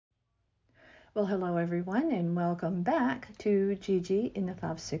Well, hello everyone, and welcome back to Gigi in the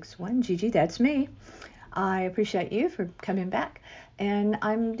 561. Gigi, that's me. I appreciate you for coming back. And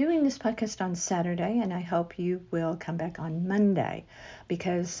I'm doing this podcast on Saturday, and I hope you will come back on Monday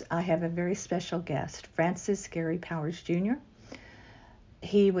because I have a very special guest, Francis Gary Powers Jr.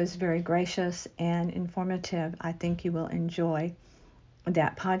 He was very gracious and informative. I think you will enjoy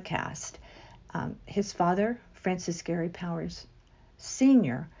that podcast. His father, Francis Gary Powers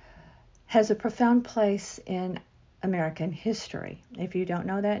Sr., has a profound place in American history. If you don't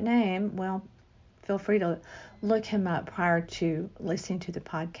know that name, well, feel free to look him up prior to listening to the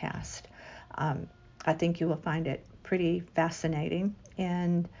podcast. I think you will find it pretty fascinating.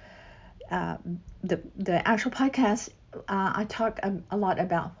 And the actual podcast, I talk a lot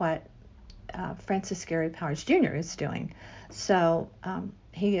about what Francis Gary Powers Jr. is doing. So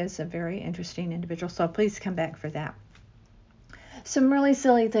he is a very interesting individual. So please come back for that. Some really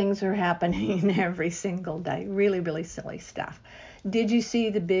silly things are happening every single day. Really, really silly stuff. Did you see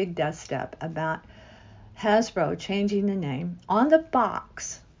the big dust up about Hasbro changing the name on the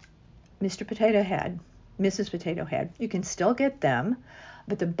box? Mr. Potato Head, Mrs. Potato Head. You can still get them,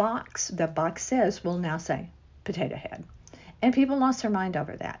 but the box says will now say Potato Head. And people lost their mind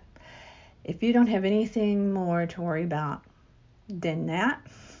over that. If you don't have anything more to worry about than that,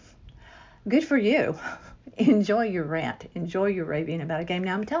 good for you. Enjoy your rant. Enjoy your raving about a game.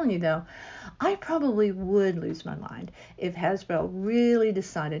 Now, I'm telling you, though, I probably would lose my mind if Hasbro really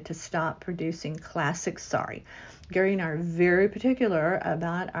decided to stop producing classic Sorry. Gary and I are very particular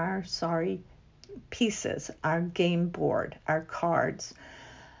about our Sorry pieces, our game board, our cards.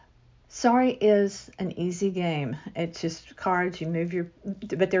 Sorry is an easy game. It's just cards. You move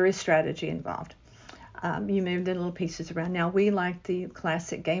but there is strategy involved. You move the little pieces around. Now, we like the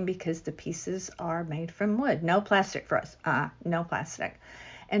classic game because the pieces are made from wood. No plastic for us. No plastic.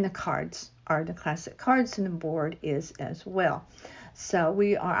 And the cards are the classic cards, and the board is as well. So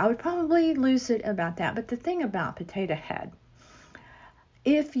I would probably lose it about that. But the thing about Potato Head,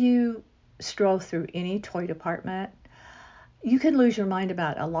 if you stroll through any toy department, you could lose your mind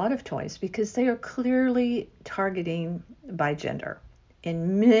about a lot of toys because they are clearly targeting by gender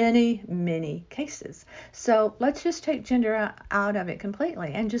in many, many cases. So let's just take gender out of it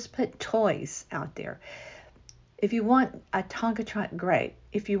completely and just put toys out there. If you want a Tonka truck, great.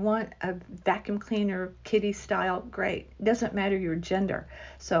 If you want a vacuum cleaner, kitty style, great. It doesn't matter your gender.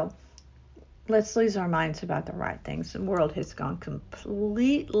 So let's lose our minds about the right things. The world has gone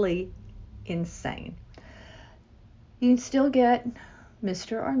completely insane. You can still get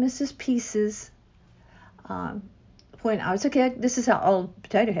Mr. or Mrs. Pieces. When I was a kid, this is how old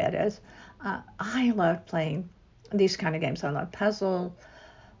Potato Head is. I loved playing these kind of games. I loved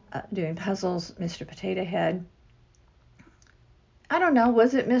doing puzzles, Mr. Potato Head. I don't know,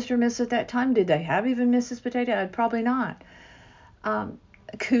 was it Mr. and Miss at that time? Did they have even Mrs. Potato Head? Probably not.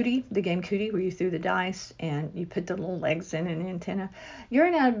 Cootie, the game Cootie, where you threw the dice and you put the little legs in an antenna. Your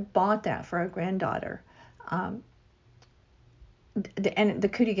and I bought that for our granddaughter. And the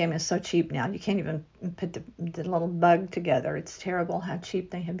Cootie game is so cheap now. You can't even put the little bug together. It's terrible how cheap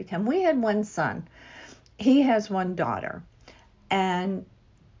they have become. We had one son. He has one daughter. And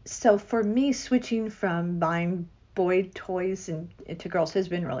so for me, switching from buying boy toys to girls has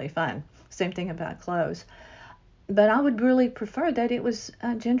been really fun. Same thing about clothes. But I would really prefer that it was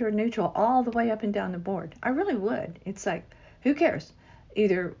gender neutral all the way up and down the board. I really would. It's like, who cares?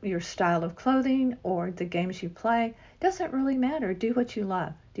 Either your style of clothing or the games you play doesn't really matter. Do what you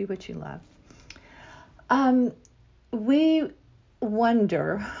love. Do what you love. We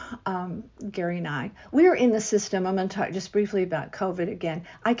wonder, Gary and I, we are in the system. I'm going to talk just briefly about COVID again.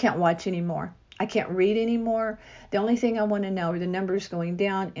 I can't watch anymore. I can't read anymore. The only thing I want to know are the numbers going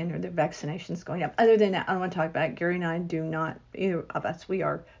down and are the vaccinations going up. Other than that, I don't want to talk about it. Gary and I do not, either of us, we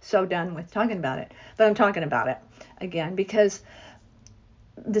are so done with talking about it. But I'm talking about it again because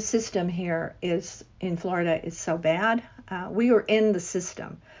the system here in Florida is so bad. We are in the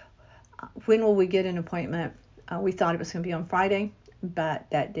system. When will we get an appointment? We thought it was going to be on Friday, but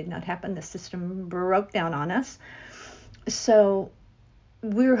that did not happen. The system broke down on us. So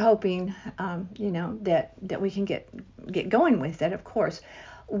we're hoping, that we can get going with it. Of course,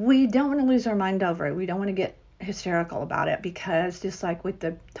 we don't want to lose our mind over it. We don't want to get hysterical about it because just like with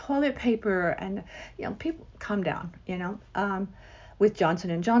the toilet paper and people calm down. With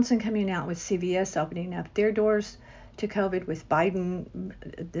Johnson & Johnson coming out, with CVS opening up their doors to COVID, with Biden,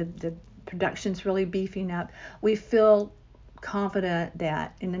 the production's really beefing up. We feel confident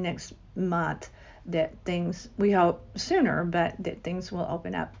that in the next month that things, we hope sooner, but that things will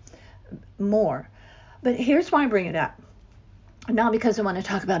open up more. But here's why I bring it up. Not because I want to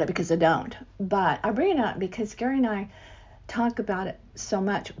talk about it, because I don't, but I bring it up because Gary and I talk about it so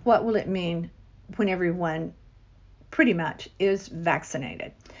much. What will it mean when everyone pretty much is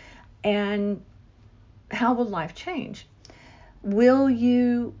vaccinated? And how will life change? Will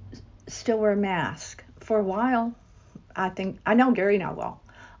you still wear a mask? For a while, I know Gary and I will.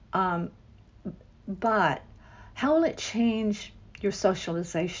 But how will it change your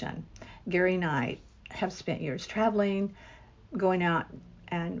socialization? Gary and I have spent years traveling, going out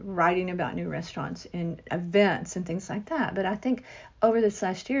and writing about new restaurants and events and things like that. But I think over this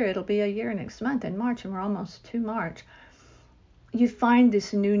last year, it'll be a year next month in March, and we're almost to March. You find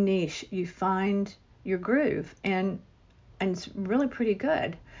this new niche, you find your groove, and it's really pretty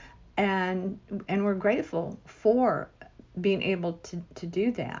good. And we're grateful for being able to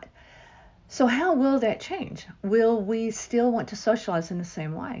do that. So how will that change? Will we still want to socialize in the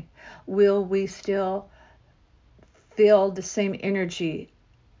same way? Will we still feel the same energy,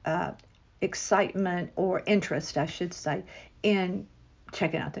 excitement, or interest, I should say, in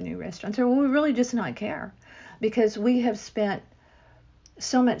checking out the new restaurants? Or will we really just not care? Because we have spent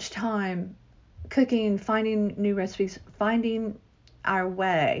so much time cooking, finding new recipes, finding our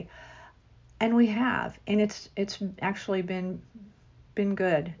way, and we have, and it's actually been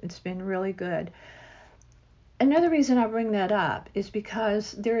good. It's been really good. Another reason I bring that up is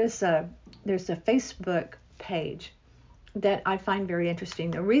because there's a Facebook page that I find very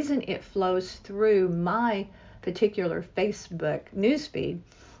interesting. The reason it flows through my particular Facebook newsfeed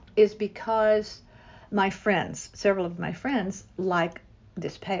is because several of my friends, like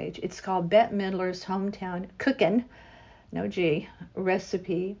this page. It's called Bette Midler's Hometown Cookin', no G,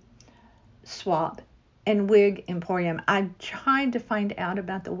 Recipe Swap and Wig Emporium. I tried to find out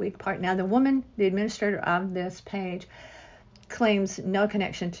about the wig part. Now, the woman, the administrator of this page, claims no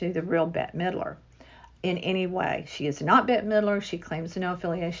connection to the real Bette Midler in any way. She is not Bette Midler. She claims no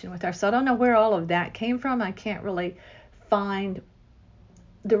affiliation with her. So I don't know where all of that came from. I can't really find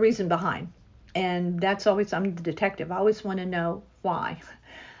the reason behind. And that's always, I'm the detective. I always want to know why.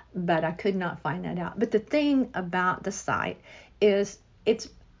 But I could not find that out. But the thing about the site is it's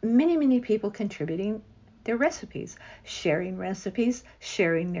many people contributing their recipes, sharing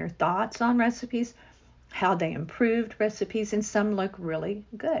their thoughts on recipes, how they improved recipes, and some look really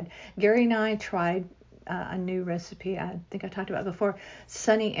good. Gary and I tried a new recipe I think I talked about before,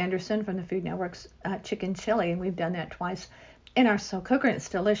 Sunny Anderson from the Food Network's chicken chili, and we've done that twice in our slow cooker, and it's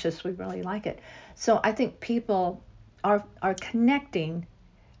delicious. We really like it. So I think people are connecting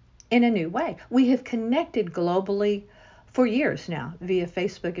in a new way. We have connected globally for years now via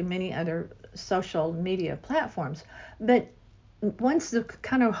Facebook and many other social media platforms. But once the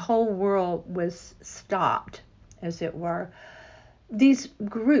kind of whole world was stopped, as it were, these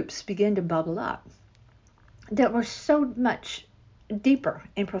groups began to bubble up that were so much deeper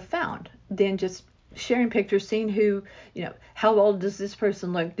and profound than just sharing pictures, seeing who, how old does this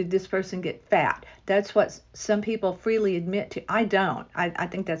person look? Did this person get fat? That's what some people freely admit to. I don't. I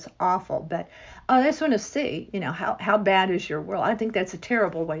think that's awful. But I just want to see, how bad is your world? I think that's a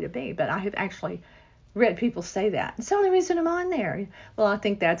terrible way to be. But I have actually read people say that. It's the only reason I'm on there. Well, I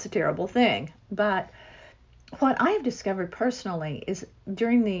think that's a terrible thing. But what I have discovered personally is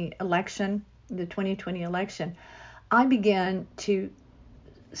during the election, the 2020 election, I began to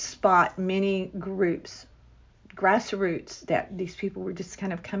spot many groups, grassroots, that these people were just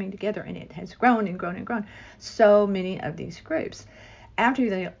kind of coming together, and it has grown and grown and grown. So many of these groups.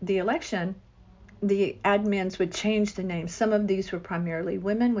 After the election, the admins would change the name. Some of these were primarily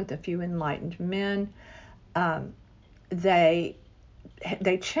women with a few enlightened men. They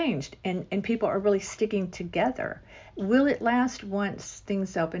changed, and people are really sticking together. Will it last once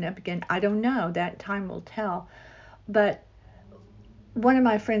things open up again? I don't know. That time will tell. But one of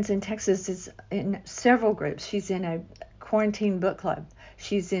my friends in Texas is in several groups. She's in a quarantine book club.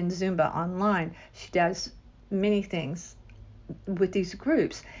 She's in Zumba online. She does many things with these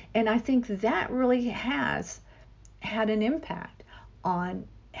groups. And I think that really has had an impact on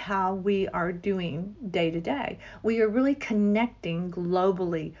how we are doing day to day. We are really connecting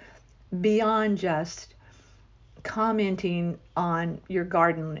globally beyond just commenting on your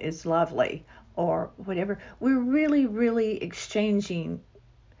garden is lovely or whatever. We're really exchanging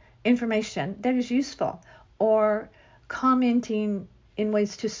information that is useful, or commenting in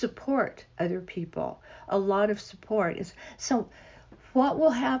ways to support other people. A lot of support is. So what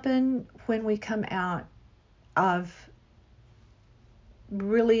will happen when we come out of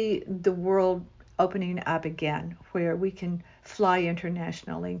really the world opening up again, where we can fly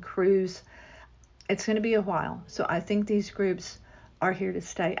internationally and cruise? It's going to be a while. So I think these groups are here to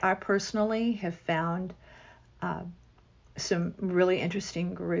stay. I personally have found some really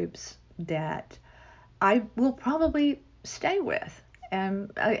interesting groups that I will probably stay with.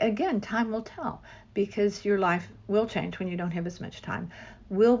 And again, time will tell, because your life will change when you don't have as much time.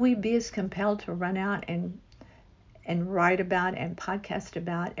 Will we be as compelled to run out and write about and podcast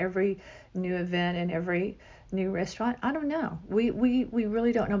about every new event and every new restaurant? I don't know. We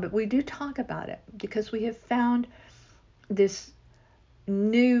really don't know, but we do talk about it because we have found this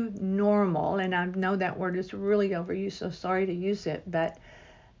new normal, and I know that word is really overused, so sorry to use it, but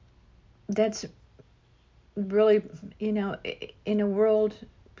that's really, in a world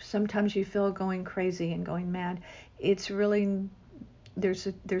sometimes you feel going crazy and going mad. It's really, there's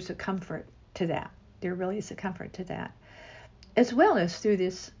a comfort to that. There really is a comfort to that, as well as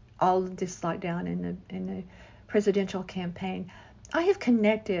through all of this lockdown in the presidential campaign. I have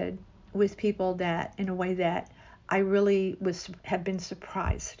connected with people that in a way that I really have been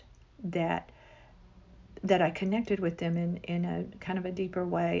surprised that I connected with them in a kind of a deeper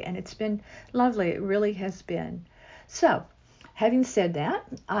way, and it's been lovely. It really has been. So, having said that,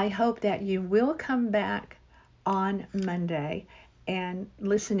 I hope that you will come back on Monday and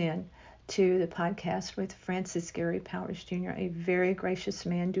listen in to the podcast with Francis Gary Powers Jr., a very gracious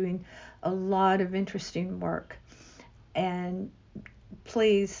man doing a lot of interesting work. And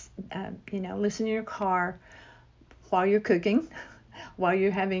please, listen in your car while you're cooking, while you're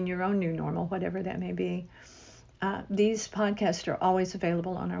having your own new normal, whatever that may be. These podcasts are always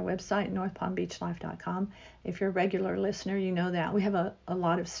available on our website, northpalmbeachlife.com. If you're a regular listener, you know that. We have a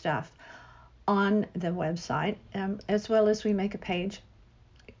lot of stuff on the website, as well as we make a page.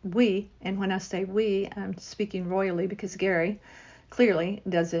 And when I say we, I'm speaking royally because Gary clearly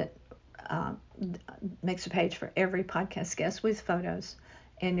does it, makes a page for every podcast guest with photos.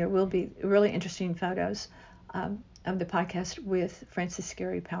 And there will be really interesting photos of the podcast with Francis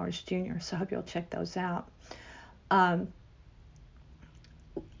Gary Powers Jr. So I hope you'll check those out.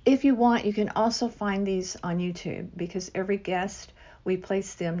 If you want, you can also find these on YouTube, because every guest, we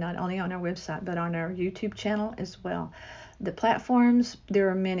place them not only on our website, but on our YouTube channel as well. The platforms, there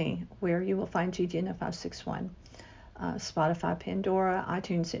are many where you will find Gigi in the 561. Spotify, Pandora,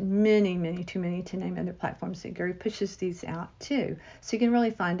 iTunes, and many, too many to name, other platforms that Gary pushes these out too. So you can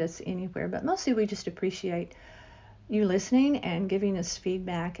really find us anywhere, but mostly we just appreciate you listening and giving us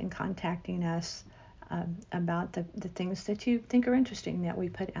feedback and contacting us about the things that you think are interesting that we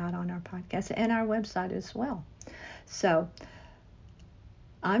put out on our podcast and our website as well. So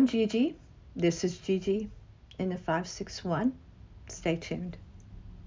I'm Gigi. This is Gigi in the 561. Stay tuned.